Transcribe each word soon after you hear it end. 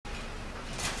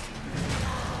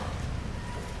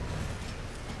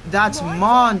That's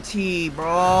Monty,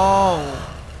 bro.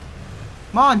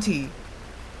 Monty.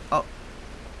 Oh.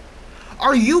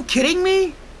 Are you kidding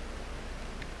me?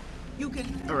 You can.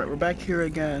 Alright, we're back here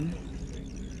again.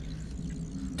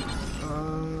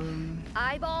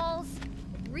 Eyeballs?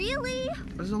 Really?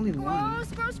 There's only one.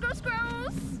 Gross, gross, gross,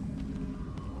 gross.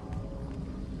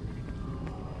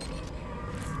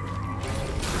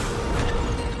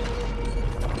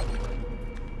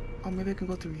 Oh, maybe I can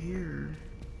go through here.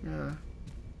 Yeah.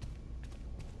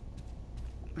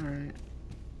 Alright.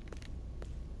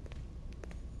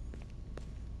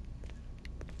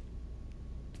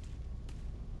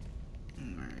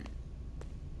 Alright.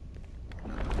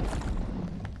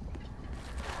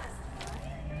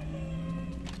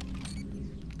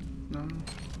 No.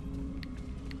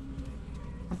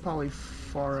 I'm probably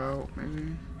far out,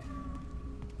 maybe.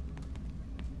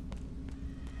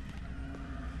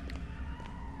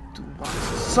 Dude, why is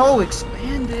it so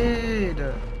expanded?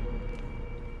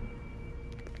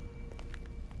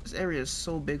 This area is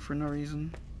so big for no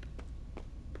reason.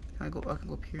 Can I go? I can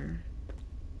go up here.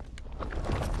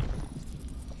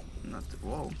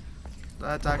 Whoa.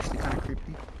 That's actually kind of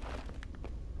creepy.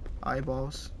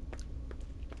 Eyeballs.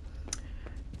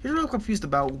 Here's what I'm confused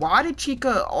about. Why did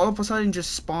Chica all of a sudden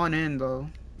just spawn in, though?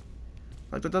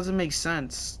 Like, that doesn't make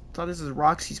sense. I thought this is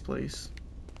Roxy's place.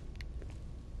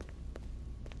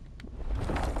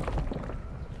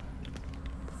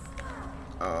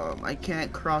 I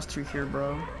can't cross through here,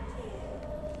 bro.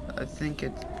 I think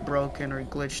it's broken or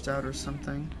glitched out or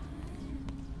something.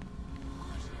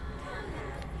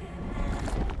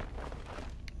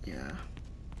 Yeah.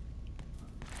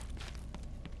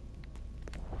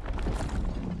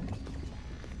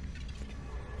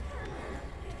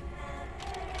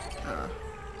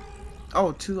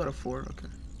 Oh, 2 out of 4, okay.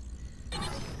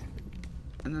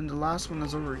 And then the last one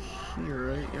is over here,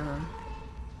 right? Yeah.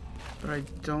 But I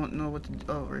don't know what to do.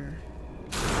 Oh, right here.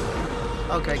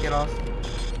 Okay, get off.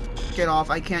 Get off.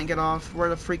 I can't get off. Where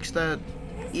the freak's that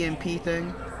EMP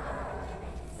thing?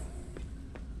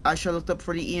 I should have looked up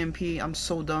for the EMP. I'm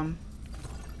so dumb.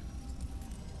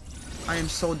 I am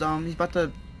so dumb. He's about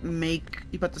to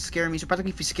scare me. So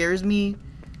practically if he scares me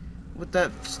with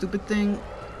that stupid thing,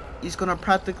 he's gonna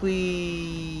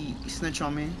practically snitch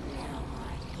on me.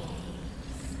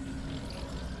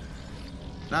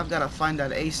 Now I've gotta find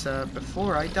that ASAP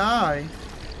before I die.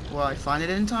 Will I find it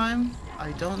in time?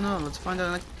 I don't know. Let's find out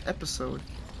in the next episode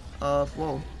of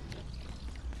whoa.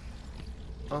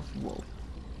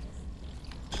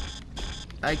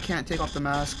 I can't take off the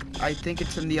mask. I think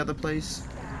it's in the other place.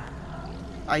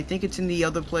 I think it's in the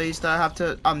other place that I have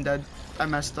to. I'm dead. I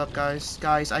messed up, guys.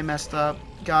 Guys, I messed up.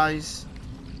 Guys.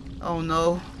 Oh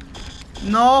no.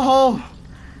 No!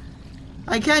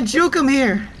 I can't juke him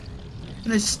here!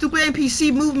 And this stupid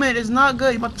NPC movement is not good.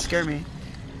 He's about to scare me.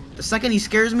 The second he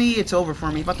scares me, it's over for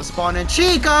me. He's about to spawn in.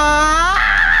 Chica!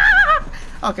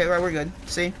 Okay, right, we're good.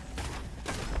 See?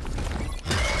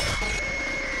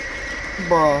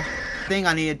 Bro. The thing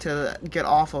I needed to get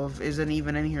off of isn't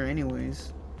even in here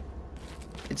anyways.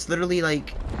 It's literally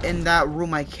like in that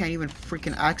room I can't even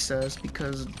freaking access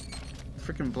because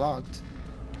freaking blocked.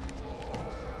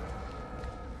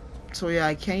 So yeah,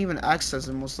 I can't even access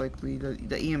it most likely,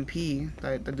 the EMP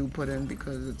that the dude put in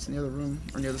because it's near the room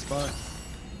or near the spot.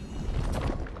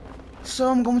 So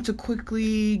I'm going to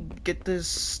quickly get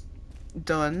this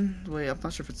done. Wait, I'm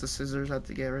not sure if it's the scissors I have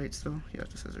to get right still. Yeah,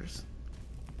 the scissors.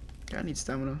 Yeah, I need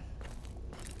stamina.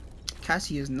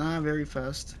 Cassie is not very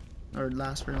fast. Or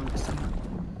lasts very long this time.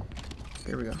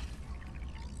 Here we go. I'm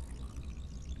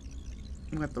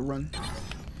gonna have to run.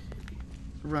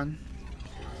 Run.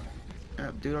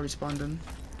 Yep, dude already spawned in.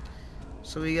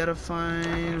 So we gotta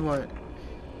find what?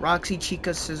 Roxy,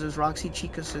 Chica, scissors. Roxy,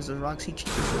 Chica, scissors. Roxy,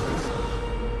 Chica, scissors.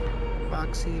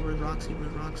 Roxy, where's Roxy?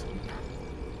 Where's Roxy?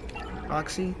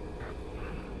 Roxy?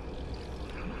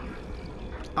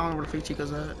 I don't know where the freak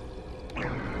Chica's at.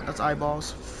 That's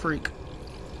eyeballs. Freak.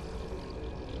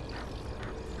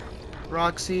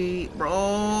 Roxy. Bro,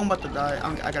 I'm about to die.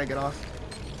 I gotta get off.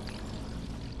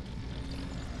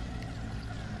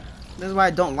 This is why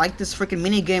I don't like this freaking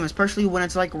mini game, especially when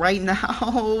it's like right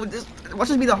now. This watch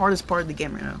this be the hardest part of the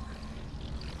game right now.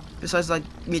 Besides like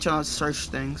me trying to search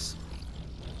things.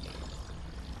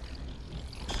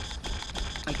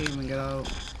 I can't even get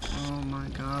out. Oh my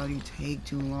god, you take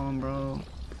too long, bro.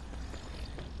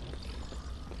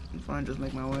 I'm fine, just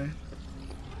make my way.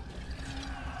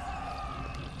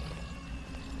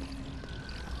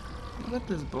 Look at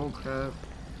this bullcrap.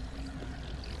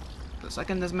 The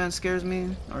second this man scares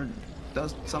me or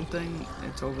does something,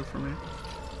 it's over for me.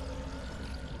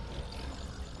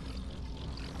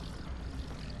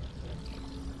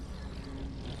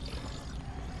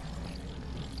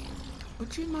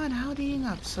 Would you mind howdying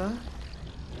up, sir?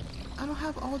 I don't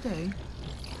have all day.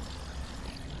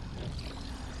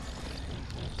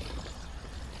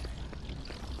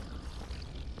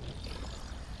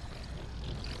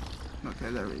 Okay,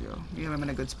 there we go. We have him in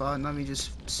a good spot. Now we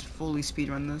just fully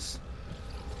speedrun this.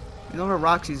 We know where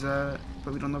Roxy's at,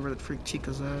 but we don't know where the freak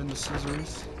Chica's at and the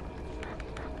scissors.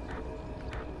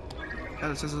 Yeah,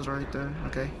 the scissors are right there.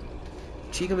 Okay.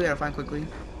 Chica we gotta find quickly.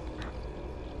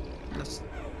 That's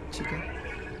Chica.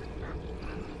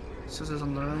 Scissors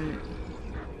on the right.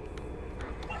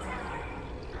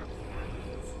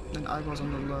 Then eyeballs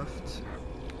on the left.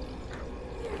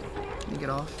 Let me get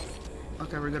off.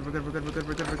 Okay, we're good, we're good, we're good, we're good,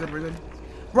 we're good, we're good, we're good.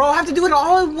 Bro, I have to do it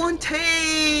all in one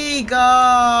take!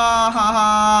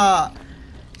 Ah,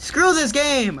 screw this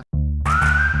game!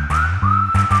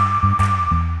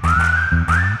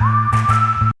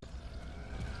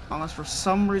 Unless for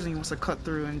some reason he wants to cut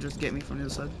through and just get me from the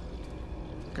other side.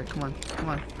 Okay, come on, come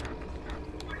on.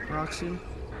 Roxy.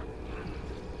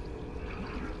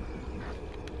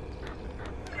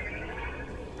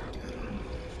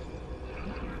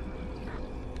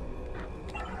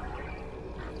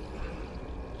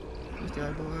 Where's the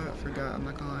eyeball at? I forgot, I'm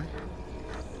not gonna lie.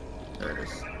 There it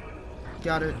is.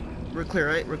 Got it. We're clear,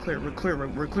 right? We're clear, we're clear,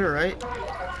 we're clear, right?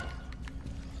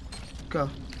 Go.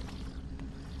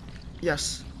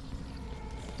 Yes.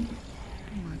 Oh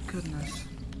my goodness.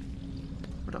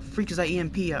 Where the freak is that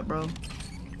EMP at, bro?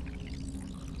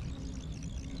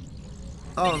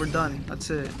 Oh, we're done. That's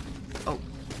it. Oh.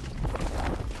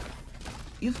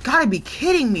 You've gotta be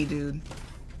kidding me, dude.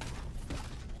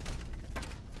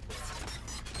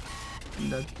 I'm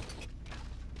dead.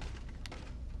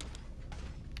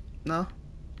 No?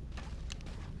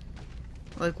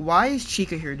 Like, why is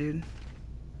Chica here, dude?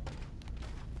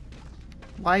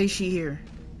 Why is she here?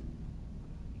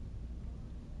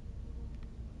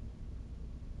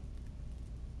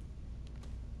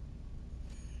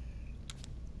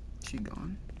 She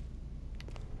gone.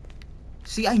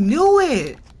 See, I knew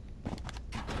it!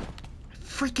 I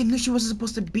freaking knew she wasn't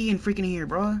supposed to be in freaking here,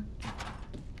 bro.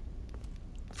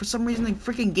 For some reason, the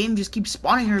freaking game just keeps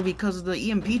spawning her because of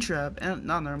the EMP trap. And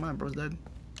no, never mind, bro's dead.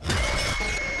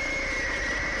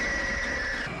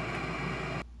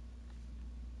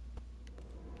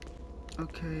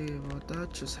 Okay, well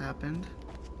that just happened.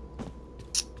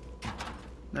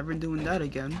 Never doing that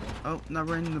again. Oh,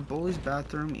 never in the boys'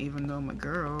 bathroom, even though I'm a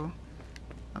girl.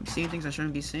 I'm seeing things I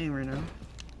shouldn't be seeing right now.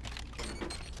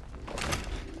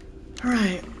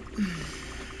 Alright.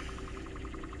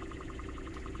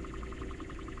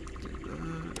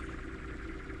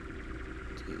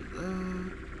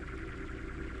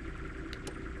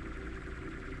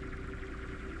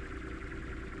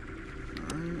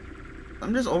 Alright.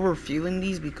 I'm just overfeeling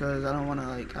these because I don't want to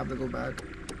like have to go back.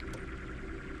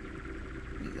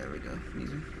 There we go.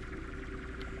 Easy.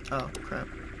 Oh crap.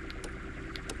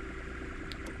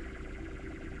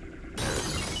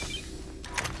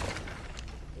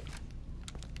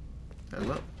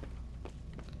 Hello.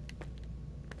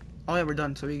 Oh yeah, we're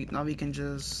done. So now we can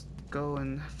just go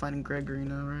and find Gregory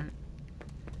now, right?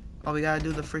 Oh, we gotta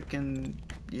do the freaking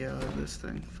this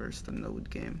thing first, the node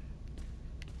game.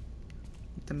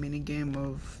 The mini game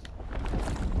of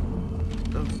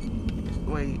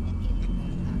wait.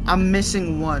 I'm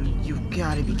missing one. You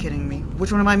gotta be kidding me.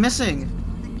 Which one am I missing?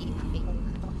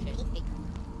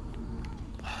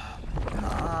 Oh my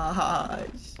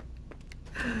gosh.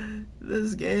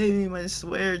 This game, I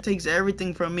swear, takes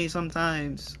everything from me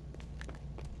sometimes.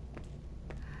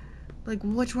 Like,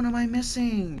 which one am I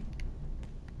missing?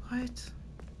 What?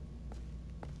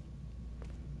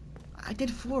 I did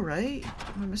 4, right?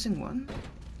 Am I missing one?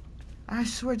 I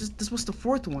swear this was the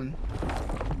 4th one.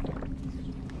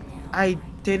 I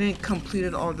didn't complete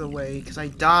it all the way because I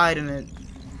died in it.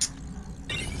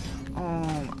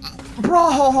 Oh,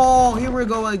 bro! Here we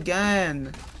go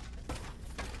again.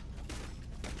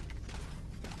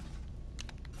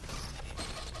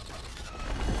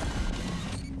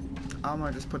 I'm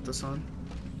gonna just put this on.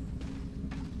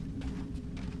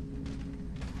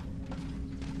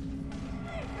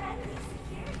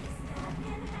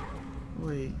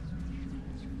 Wait.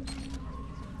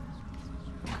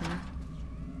 Okay.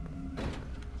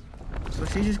 So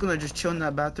she's just gonna chill in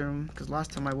that bathroom because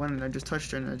last time I went and I just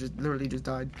touched her and I just literally just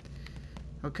died.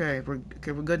 Okay, we're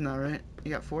good now, right?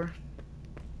 You got 4.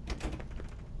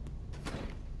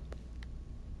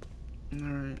 All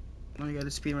right. Now you gotta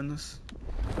speedrun this.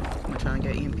 I'm trying to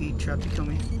get EMP trap to kill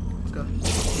me. Let's go.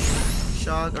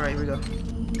 Shock. All right, here we go.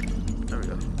 There we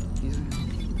go. Easy.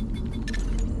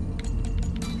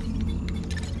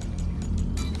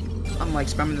 I'm like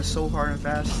spamming this so hard and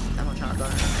fast. I'm not trying to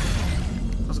die.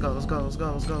 Let's go, let's go, let's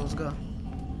go, let's go, let's go.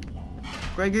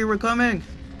 Gregory, we're coming.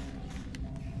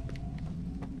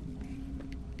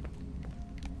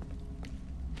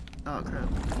 Oh crap!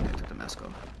 I took the mask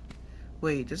off.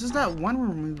 Wait, this is that one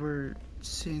room we were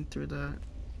seeing through the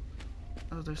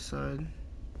other side.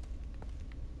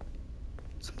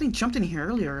 Something jumped in here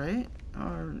earlier, right?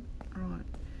 Or what?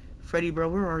 Freddy, bro,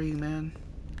 where are you, man?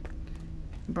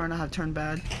 You better not have turned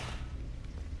bad.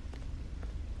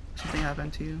 Something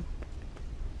happened to you.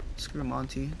 Screw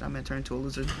Monty. That man turned into a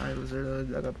lizard. Alright, lizard,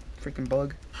 like a freaking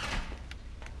bug.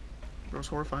 Bro's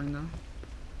horrifying though.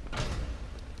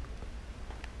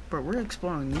 But we're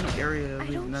exploring a new area I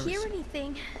we've don't never hear seen.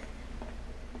 anything.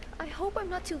 I hope I'm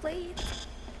not too late.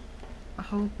 I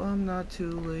hope I'm not too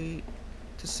late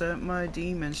to set my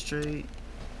demons straight.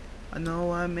 I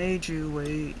know I made you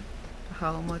wait.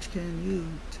 How much can you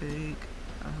take?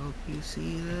 I hope you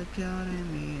see the God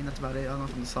in me. And that's about it. I don't know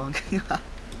from the song.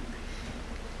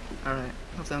 Alright.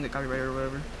 Hopefully I don't get copyrighted or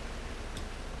whatever.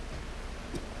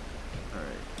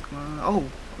 Alright. Come on. Oh!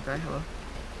 Okay, hello.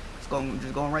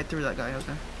 Just going right through that guy,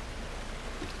 okay.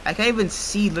 I can't even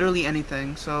see literally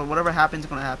anything, so whatever happens is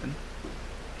gonna happen.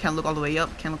 Can't look all the way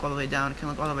up, can't look all the way down, can't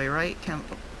look all the way right, can't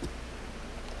look...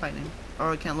 Lightning.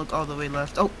 Or I can't look all the way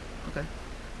left. Oh! Okay.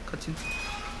 Cutscene.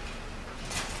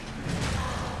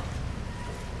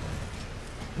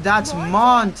 That's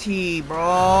Monty,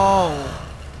 bro!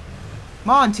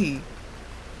 Monty!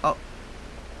 Oh.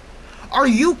 Are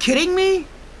you kidding me?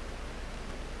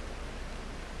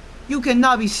 You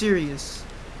cannot be serious.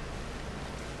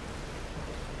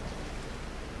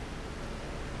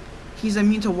 He's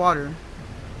immune to water.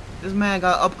 This man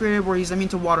got upgraded where he's immune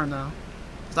to water now.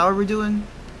 Is that what we're doing?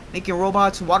 Making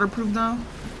robots waterproof now?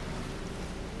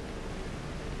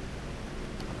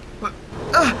 What?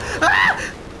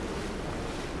 Ah!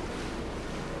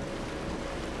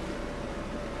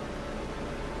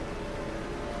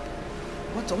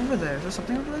 What's over there? Is there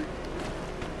something over there?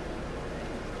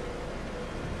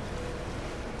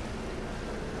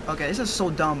 Okay, this is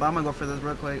so dumb, but I'm gonna go for this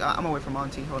real quick. I'm gonna wait for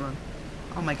Monty. Hold on.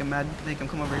 I'll make him mad. Make him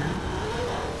come over here.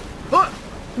 Oh!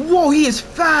 Whoa, he is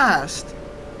fast!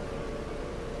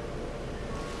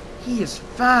 He is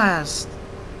fast.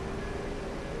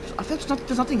 I think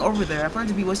there's nothing over there. I find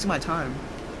it to be wasting my time.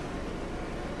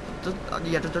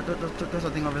 Yeah, there's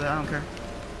nothing over there. I don't care.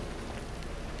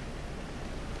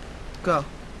 Go.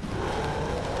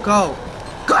 Go.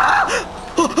 Go!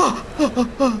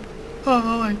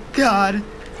 Oh my god.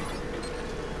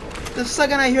 The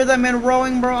second I hear that man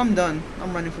rowing, bro, I'm done.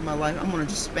 I'm running for my life. I'm gonna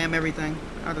just spam everything.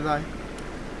 I have to die.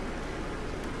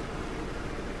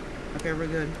 Okay, we're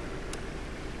good.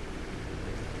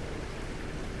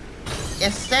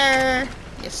 Yes, sir.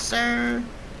 Yes, sir.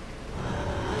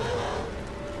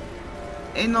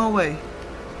 Ain't no way.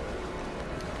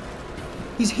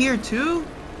 He's here too?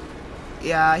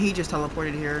 Yeah, he just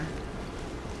teleported here.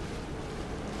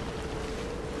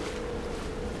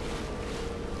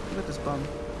 Look at this bum.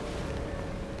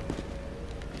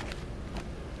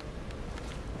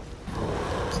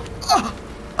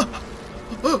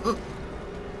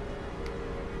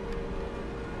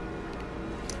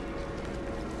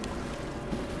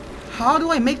 How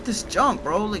do I make this jump,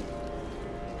 bro? Like,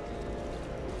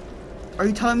 are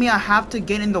you telling me I have to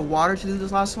get in the water to do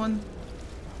this last one?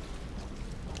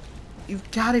 You've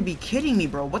got to be kidding me,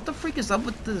 bro. What the freak is up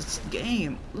with this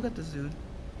game? Look at this dude.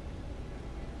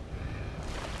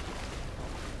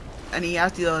 And he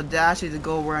has the audacity to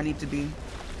go where I need to be.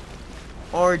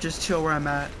 Or just chill where I'm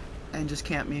at and just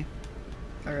camp me.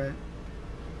 Alright.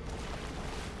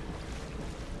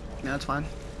 Yeah, that's fine.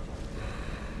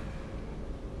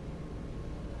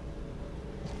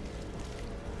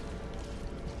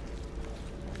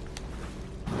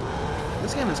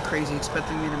 This game is crazy,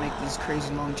 expecting me to make these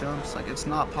crazy long jumps. Like, it's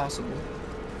not possible.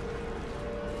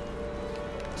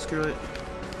 Screw it.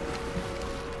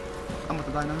 I'm about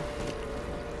to die now.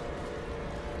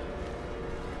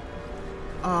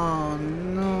 Oh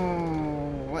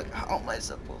no. What? How am I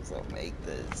supposed to make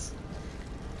this?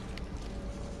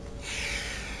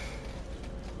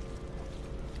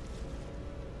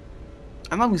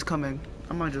 I know he's coming.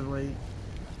 I might just wait.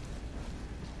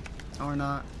 Or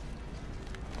not.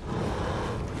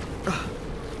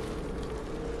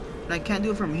 And I can't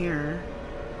do it from here.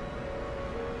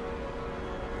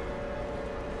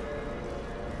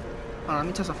 Oh, let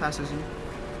me test how fast is he.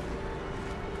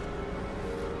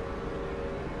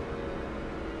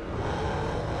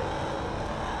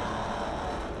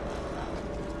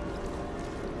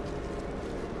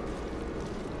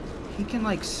 He can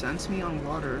like sense me on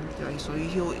water. Yeah, so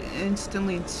he'll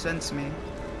instantly sense me.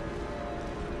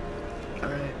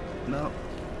 Alright, no.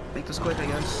 Make this quick, I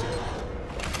guess.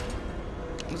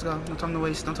 Let's go. No time to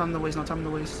waste. No time to waste. No time to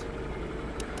waste.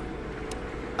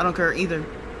 I don't care either.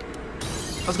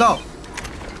 Let's go.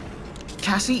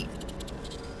 Cassie.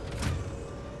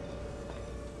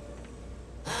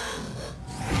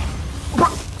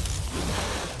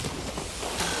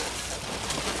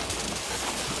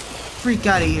 Freak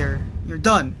out of here. You're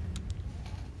done.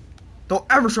 Don't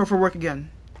ever show up for work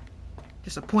again.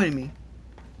 Disappointed me.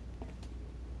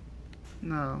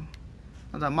 No.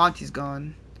 Now that Monty's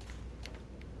gone.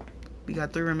 We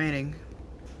got 3 remaining.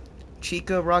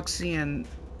 Chica, Roxy, and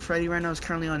Freddy right now is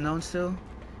currently unknown still.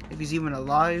 If he's even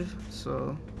alive,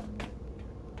 so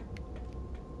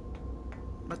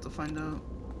I'm about to find out.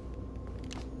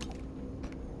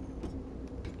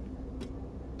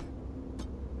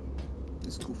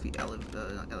 This goofy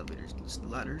not elevators, just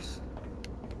ladders.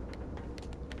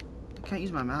 I can't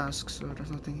use my mask, so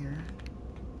there's nothing here.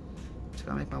 Just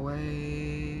gotta make my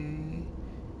way.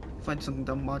 Find something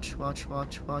dumb. Watch. No,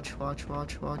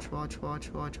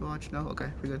 okay,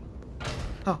 we're good.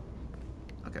 Oh,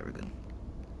 okay, we're good.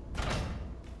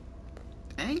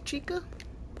 Hey, Chica.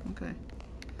 Okay.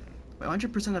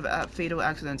 100% of fatal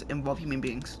accidents involve human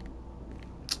beings.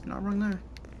 You're not wrong there.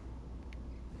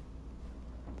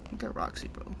 Look at Roxy,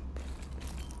 bro.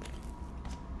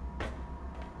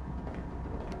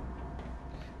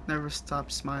 Never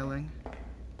stop smiling.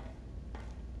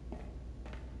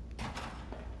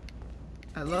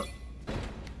 Hello?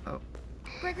 Oh.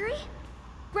 Gregory?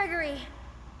 Gregory!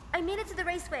 I made it to the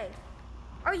raceway.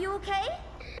 Are you okay?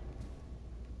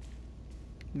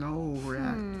 No,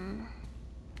 rat.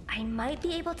 I might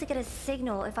be able to get a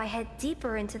signal if I head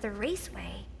deeper into the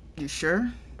raceway. You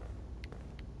sure?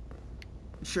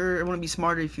 You sure it wouldn't be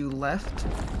smarter if you left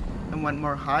and went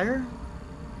more higher?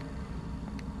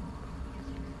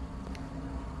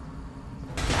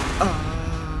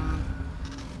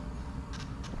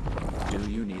 Do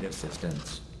you need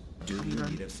assistance? Do you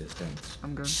need assistance?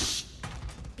 I'm good.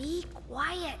 Be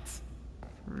quiet.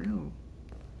 For real.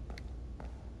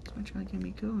 Someone trying to get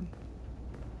me killed.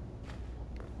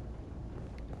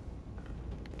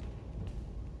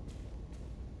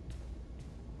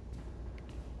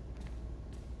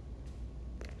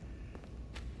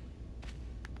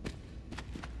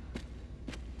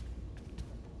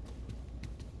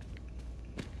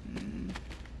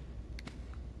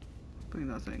 Hopefully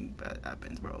nothing bad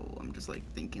happens, bro. I'm just like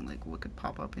thinking like what could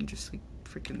pop up and just like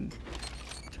freaking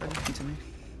try to get to me.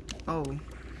 Oh.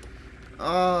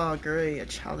 Oh, great. A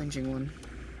challenging one.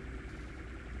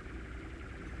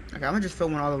 Okay, I'm gonna just fill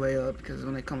one all the way up because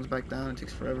when it comes back down, it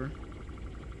takes forever.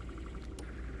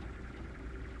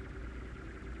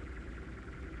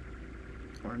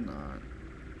 Or not.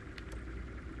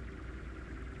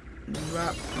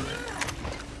 Rap.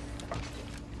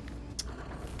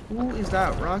 Who is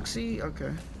that? Roxy?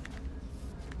 Okay.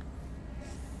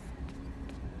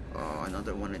 Oh,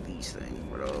 another one of these things,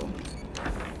 bro.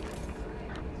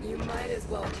 You might as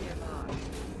well give up.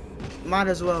 Might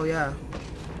as well, yeah.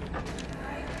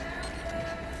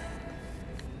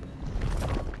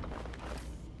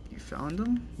 You found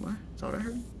them? What? That's all I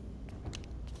heard?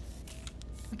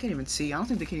 I can't even see. I don't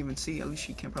think they can even see. At least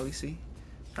she can't probably see.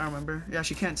 If I remember. Yeah,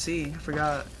 she can't see. I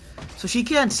forgot. So she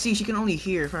can't see. She can only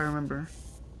hear, if I remember.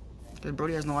 Because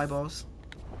Brody has no eyeballs.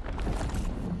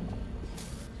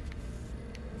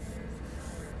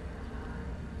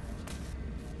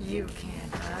 You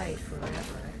can't hide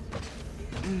forever.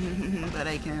 But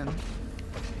I can.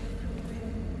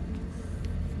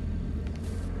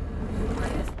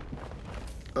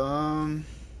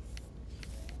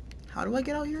 How do I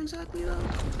get out here exactly though?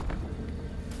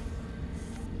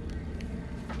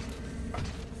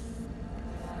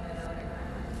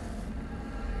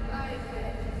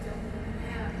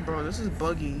 Bro, this is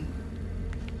buggy.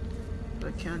 But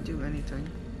I can't do anything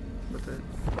with it.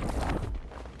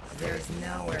 There's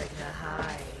nowhere to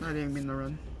hide. I didn't mean to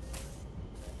run.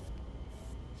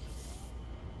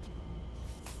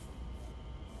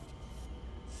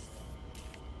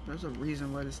 There's a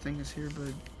reason why this thing is here,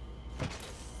 but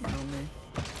you know me.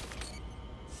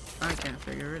 I can't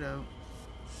figure it out.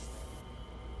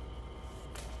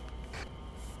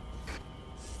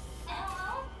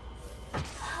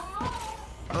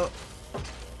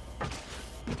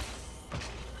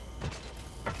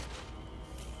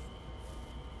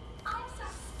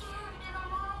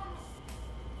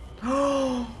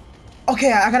 Oh.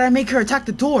 Okay, I gotta make her attack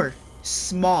the door.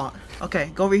 Smart.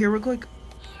 Okay, go over here real quick.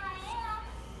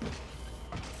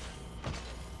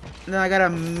 Then I gotta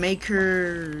make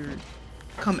her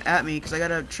come at me because I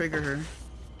gotta trigger her.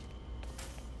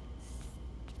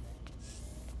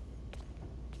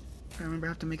 I remember I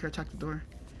have to make her attack the door.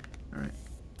 Alright.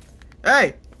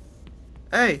 Hey!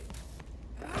 Hey!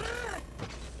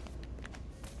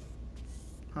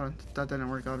 Hold on, that didn't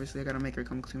work, obviously. I gotta make her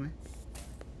come to me.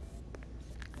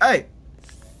 Hey!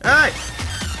 Hey!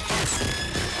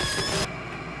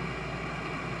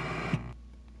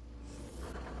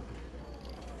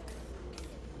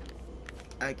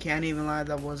 I can't even lie,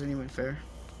 that wasn't even fair.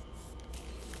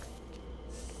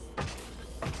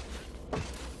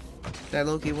 That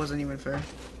low-key wasn't even fair.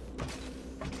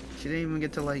 She didn't even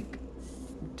get to, like,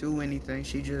 do anything.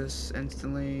 She just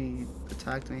instantly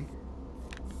attacked me.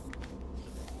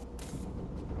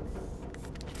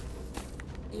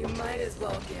 You might as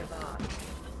well give up.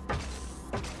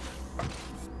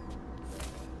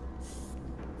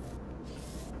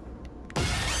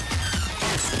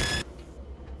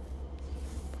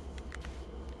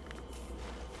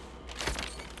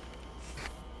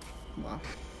 Wow.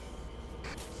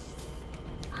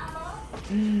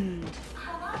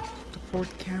 The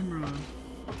fourth camera.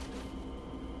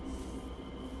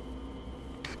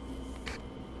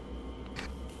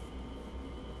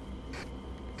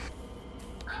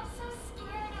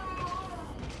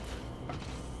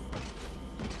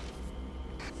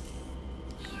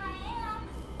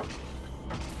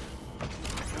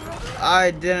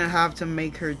 I didn't have to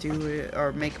make her do it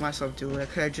or make myself do it. I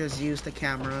could have just used the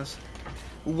cameras.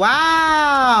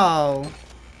 Wow!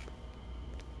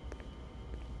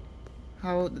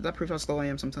 How did that prove how slow I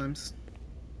am sometimes?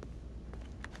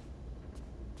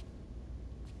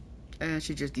 And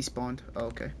she just despawned. Oh,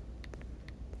 okay.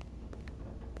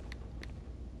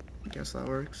 I guess that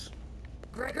works.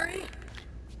 Gregory?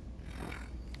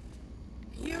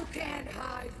 You can't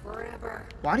hide forever.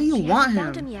 Why do you She want hasn't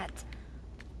him? found him yet.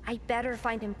 I better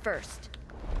find him first.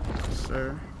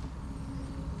 Sir.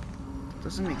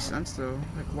 Doesn't make sense though.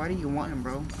 Like, why do you want him,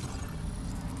 bro?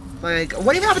 Like,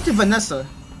 what even happened to Vanessa?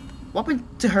 What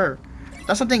happened to her?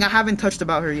 That's something I haven't touched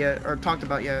about her yet, or talked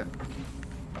about yet.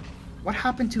 What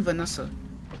happened to Vanessa?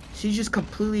 She just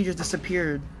completely just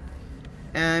disappeared.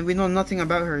 And we know nothing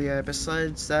about her yet,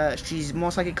 besides that she's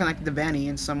most likely connected to Vanny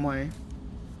in some way.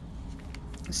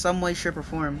 In some way, shape, or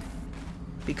form.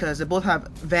 Because they both have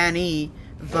Vanny,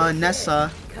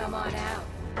 Vanessa. Come on out.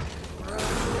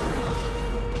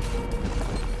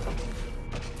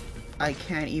 I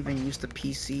can't even use the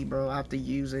PC, bro. I have to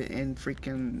use it in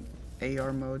freaking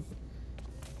AR mode.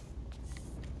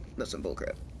 That's some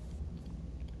bullcrap.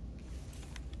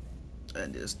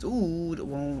 And this dude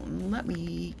won't let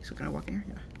me. So can I walk in here?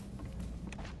 Yeah.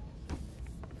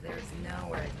 There's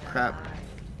nowhere to Crap. hide.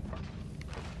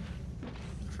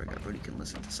 I forgot Freddy can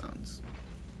listen to sounds.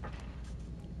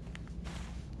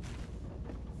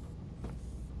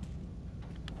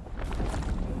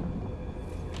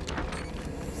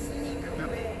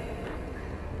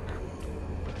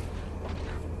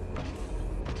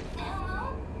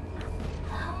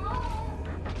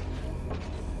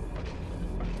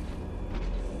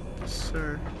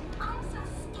 Sir.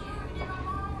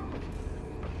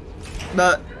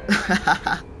 But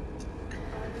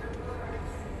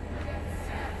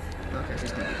okay,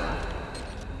 she's gonna be gone.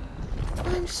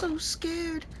 I'm so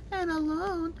scared and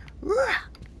alone.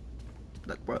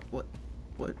 Like what?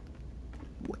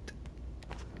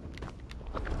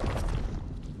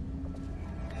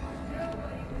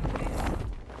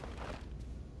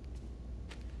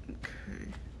 Okay.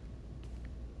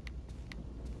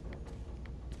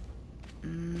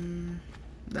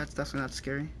 That's definitely not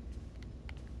scary.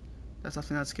 That's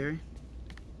definitely not scary.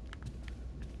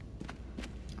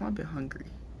 I'm a bit hungry.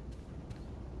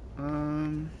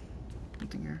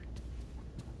 Nothing here.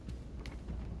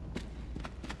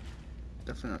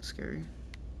 Definitely not scary.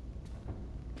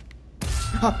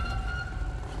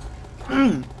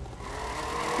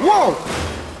 Whoa!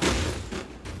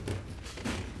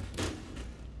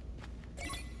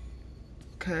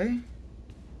 Okay.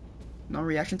 No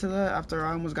reaction to that after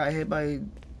I almost got hit by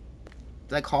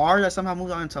that car that somehow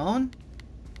moved on its own.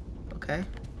 Okay.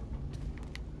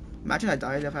 Imagine I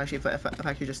died if I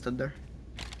actually just stood there.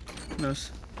 Who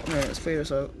knows? Alright, let's figure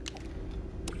this out.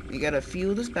 We gotta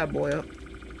fuel this bad boy up.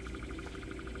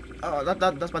 Oh, that's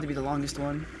about to be the longest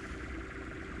one.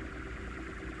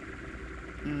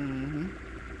 And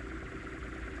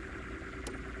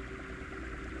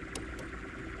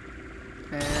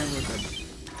we're good.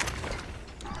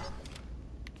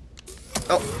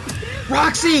 Oh,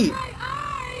 Roxy!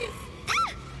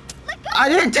 I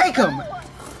didn't take him.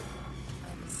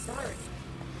 Sorry.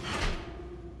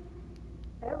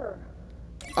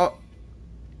 Oh.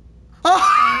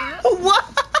 Oh, what?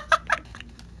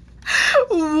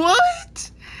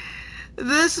 What?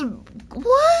 This,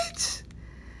 what?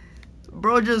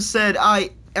 Bro just said,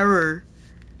 error.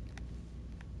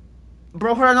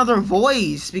 Bro heard another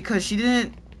voice because she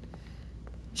didn't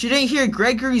hear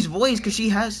Gregory's voice because she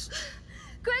has.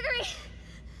 Gregory!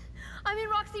 I'm in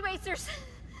Roxy Racers.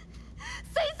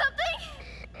 Say something!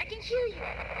 I can hear you.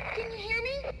 Can you hear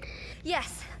me?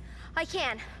 Yes, I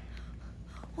can.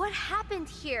 What happened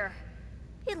here?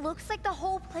 It looks like the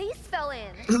whole place fell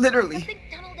in. Literally. Something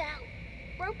tunneled out.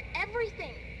 Broke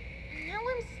everything. Now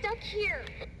I'm stuck here.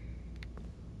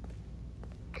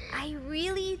 I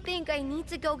really think I need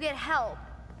to go get help.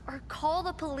 Or call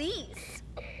the police.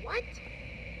 What?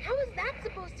 How is that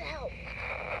supposed to help?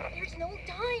 There's no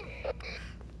time.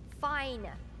 Fine.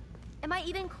 Am I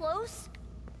even close?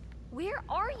 Where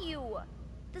are you?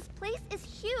 This place is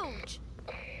huge.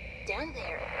 Down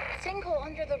there. Sinkhole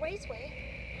under the raceway.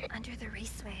 Under the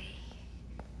raceway.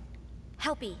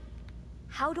 Helpy,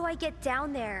 how do I get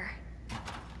down there?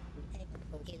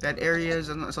 That area is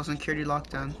a security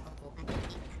lockdown.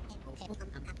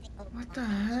 What the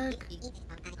heck?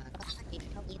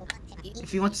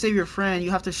 If you want to save your friend, you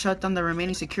have to shut down the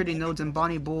remaining security nodes in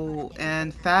Bonnie Bull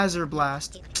and Phaser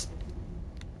Blast.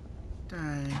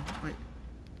 Dang. Wait.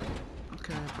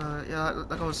 Okay, but yeah,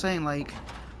 like I was saying, like,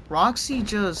 Roxy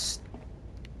just...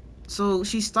 So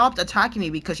she stopped attacking me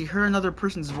because she heard another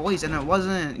person's voice, and it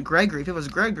wasn't Gregory. If it was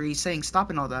Gregory saying stop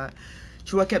and all that,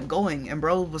 she would have kept going, and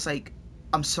bro was like,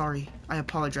 I'm sorry, I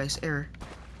apologize, error.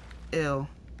 Ew.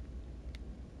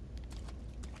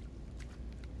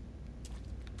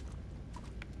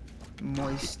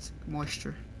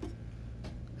 Moisture.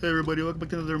 Hey everybody, welcome back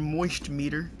to another moist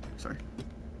meter. Sorry.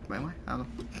 Wait, am I? I don't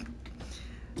know.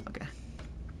 Okay.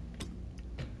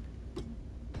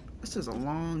 This is a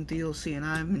long DLC and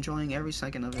I'm enjoying every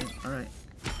second of it. Alright.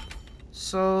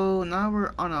 So now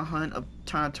we're on a hunt of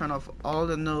trying to turn off all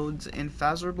the nodes in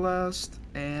Phaser Blast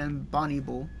and Bonnie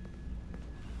Bull.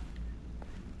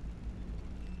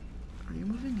 Are you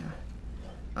moving? Yeah.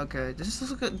 Okay, this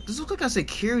looks like a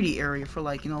security area for,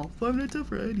 like, you know, 5 Nights at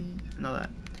Freddy and all that.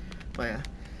 But yeah.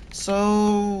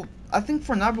 So I think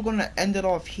for now we're gonna end it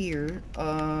off here.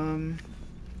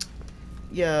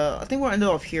 Yeah, I think we'll end it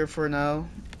off here for now.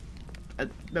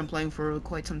 I've been playing for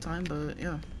quite some time, but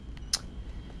yeah.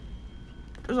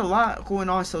 There's a lot going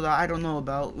on still that I don't know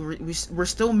about. We're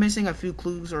still missing a few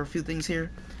clues or a few things here.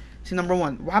 See, number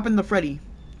one, what happened to Freddy?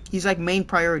 He's like main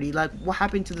priority. Like, what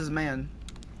happened to this man?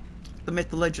 The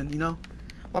myth, the legend, you know?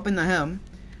 What happened to him?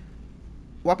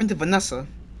 What happened to Vanessa?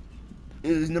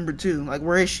 Is number two. Like,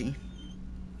 where is she?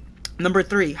 Number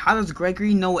three, how does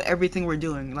Gregory know everything we're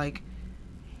doing? Like,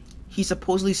 he's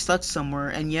supposedly stuck somewhere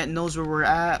and yet knows where we're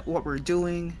at, what we're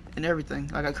doing, and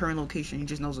everything. Like, our current location, he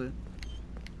just knows it.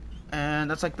 And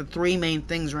that's like the three main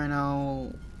things right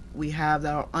now we have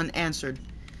that are unanswered.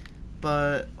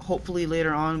 But hopefully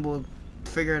later on we'll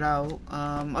figure it out.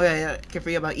 Oh yeah, can't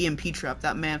forget about EMP Trap.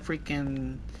 That man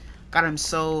freaking got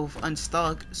himself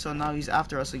unstuck, so now he's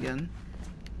after us again.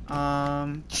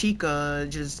 Chica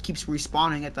just keeps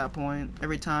respawning at that point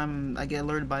every time I get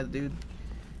alerted by the dude,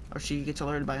 or she gets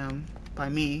alerted by him, by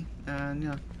me, and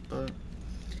yeah. But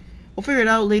we'll figure it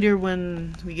out later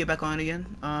when we get back on again.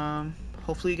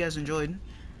 Hopefully you guys enjoyed.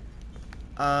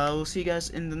 We'll see you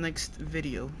guys in the next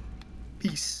video.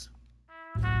 Peace.